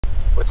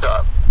What's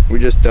up? We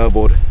just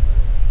doubled.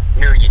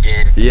 No, you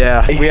didn't.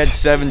 Yeah, we had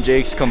 7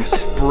 Jakes come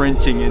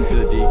sprinting into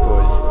the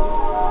decoys.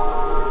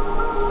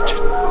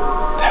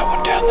 That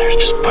one down there is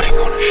just putting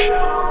on a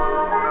show.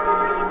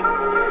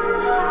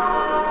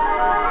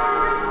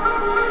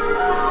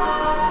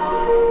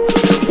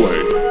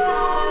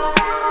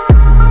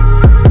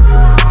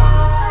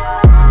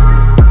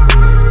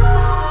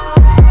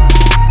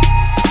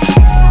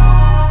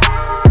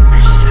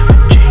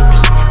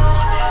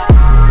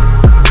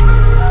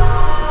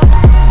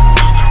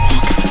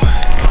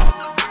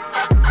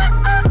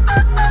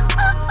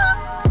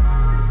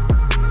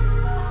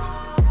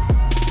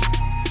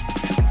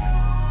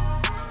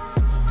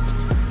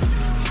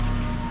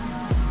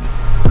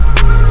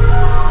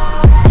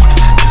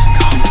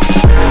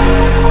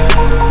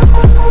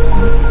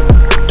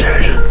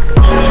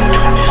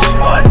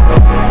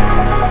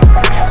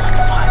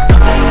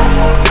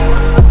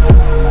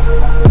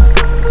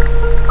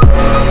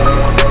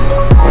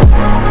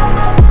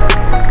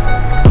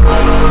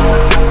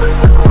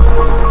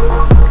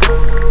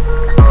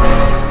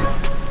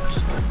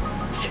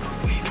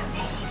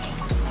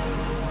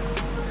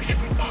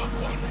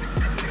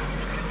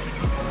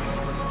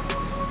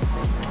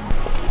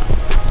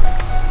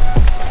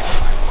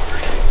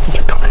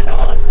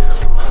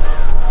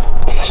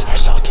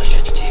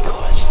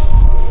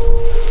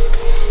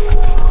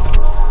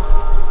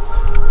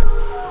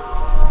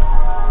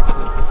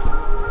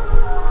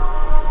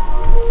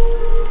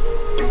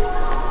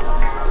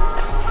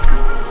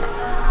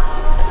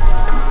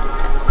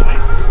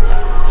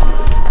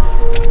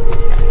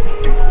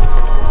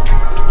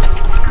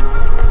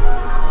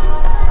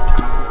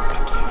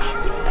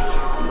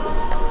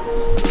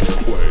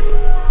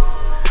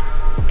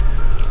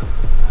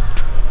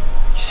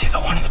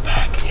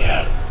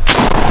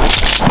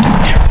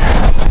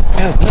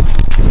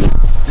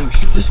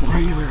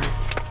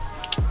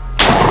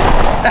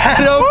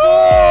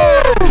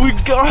 We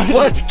got it!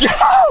 Let's go!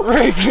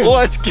 Reagan.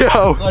 Let's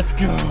go! Let's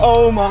go!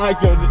 Oh my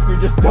goodness, we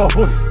just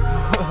doubled.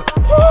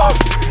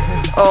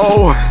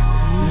 Oh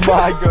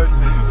my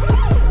goodness.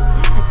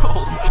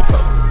 Holy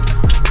cow.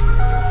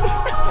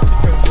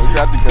 We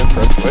got the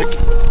GoPro quick.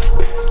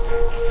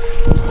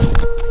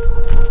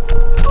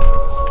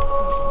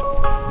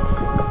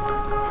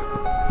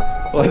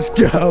 Let's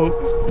go.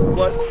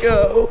 Let's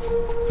go.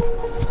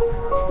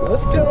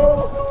 Let's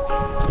go.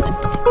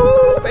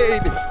 Oh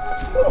baby.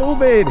 Oh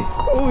baby.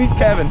 Oh, he's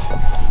Kevin.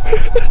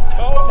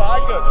 Oh my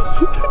goodness.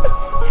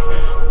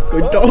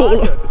 We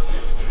doubled.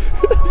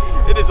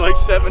 It is like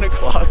 7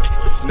 o'clock.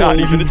 It's not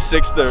even at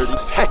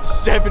 6:30. That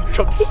 7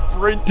 comes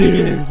sprinting.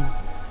 Dude,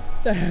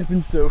 that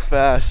happened so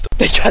fast.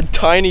 They got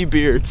tiny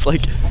beards.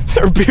 Like,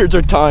 their beards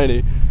are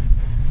tiny.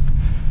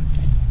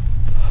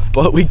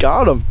 But we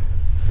got them.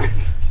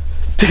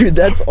 Dude,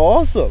 that's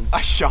awesome.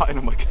 I shot and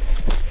I'm like,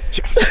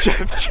 Jeff.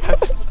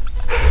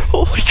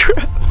 Holy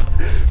crap.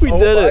 We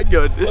did it. Oh my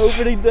goodness.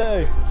 Opening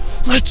day.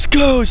 Let's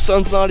go.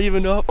 Sun's not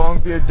even up. Long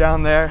beard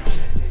down there,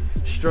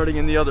 strutting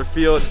in the other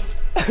field.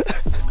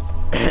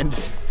 And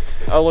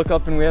I look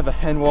up and we have a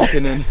hen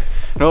walking in.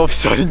 And all of a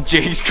sudden,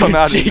 Jakes come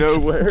out of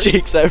nowhere.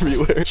 Jakes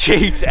everywhere.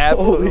 Jakes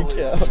absolutely. Holy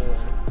cow.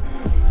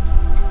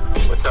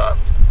 What's up?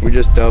 We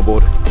just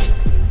doubled.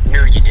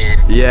 No, you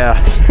didn't. Yeah.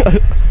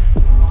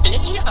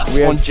 Did you?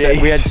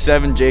 We had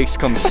 7 Jakes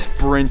come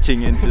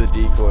sprinting into the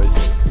decoys.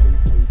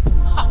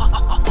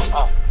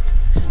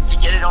 Did you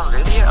get it on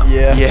video?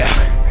 Yeah. Yeah.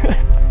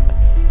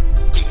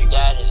 Dude,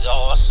 that is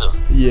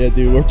awesome. Yeah,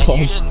 dude, we're pumped.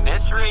 You didn't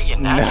miss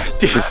Reagan. That's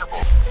incredible.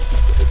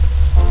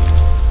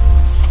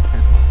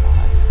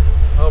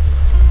 Oh.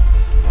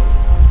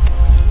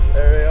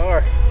 There they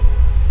are.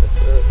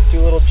 That's 2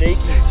 little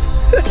Jakeys.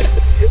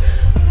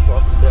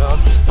 Flop them down.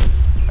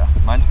 Yeah,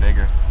 mine's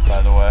bigger,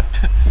 by the way.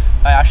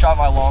 I shot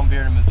my long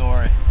beard in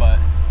Missouri, but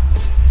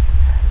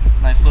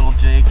nice little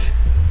Jake.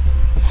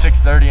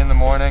 6:30 in the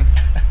morning.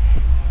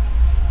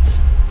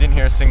 Didn't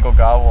hear a single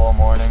gobble all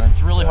morning.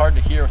 It's really hard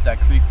to hear with that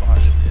creek behind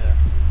us. Yeah.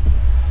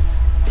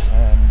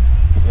 And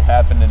it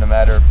happened in a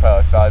matter of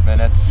probably 5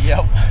 minutes.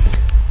 Yep.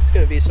 It's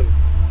gonna be some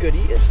good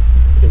eating.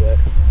 Look at that.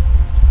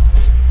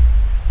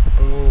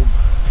 Boom.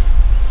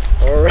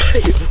 All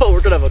right. Well,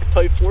 we're gonna have a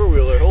tight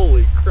 4-wheeler.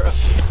 Holy crap.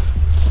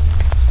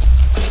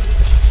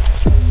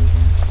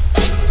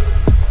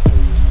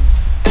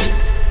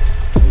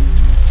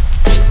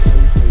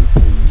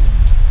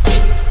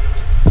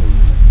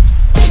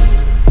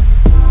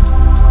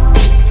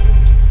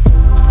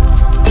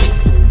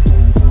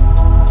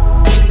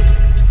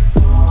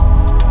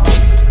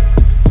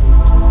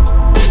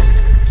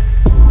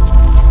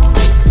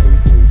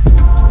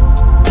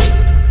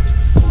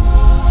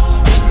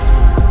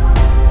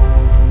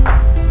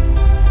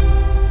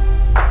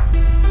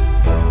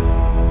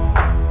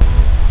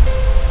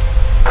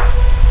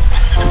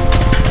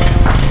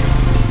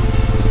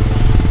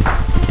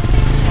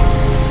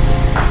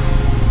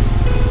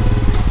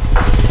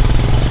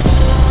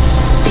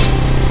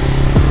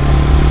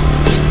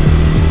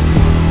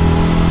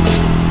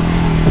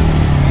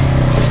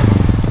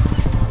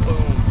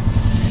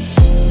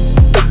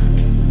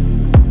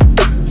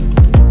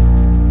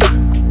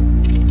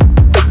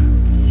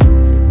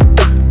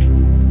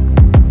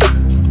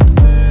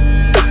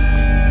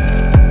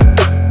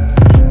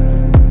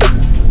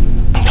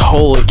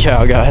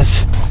 cow,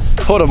 guys.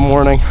 What a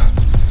morning.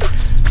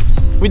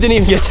 We didn't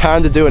even get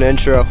time to do an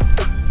intro.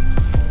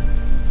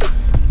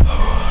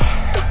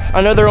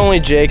 I know they're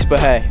only Jake's, but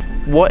hey,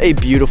 what a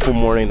beautiful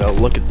morning though.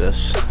 Look at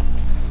this.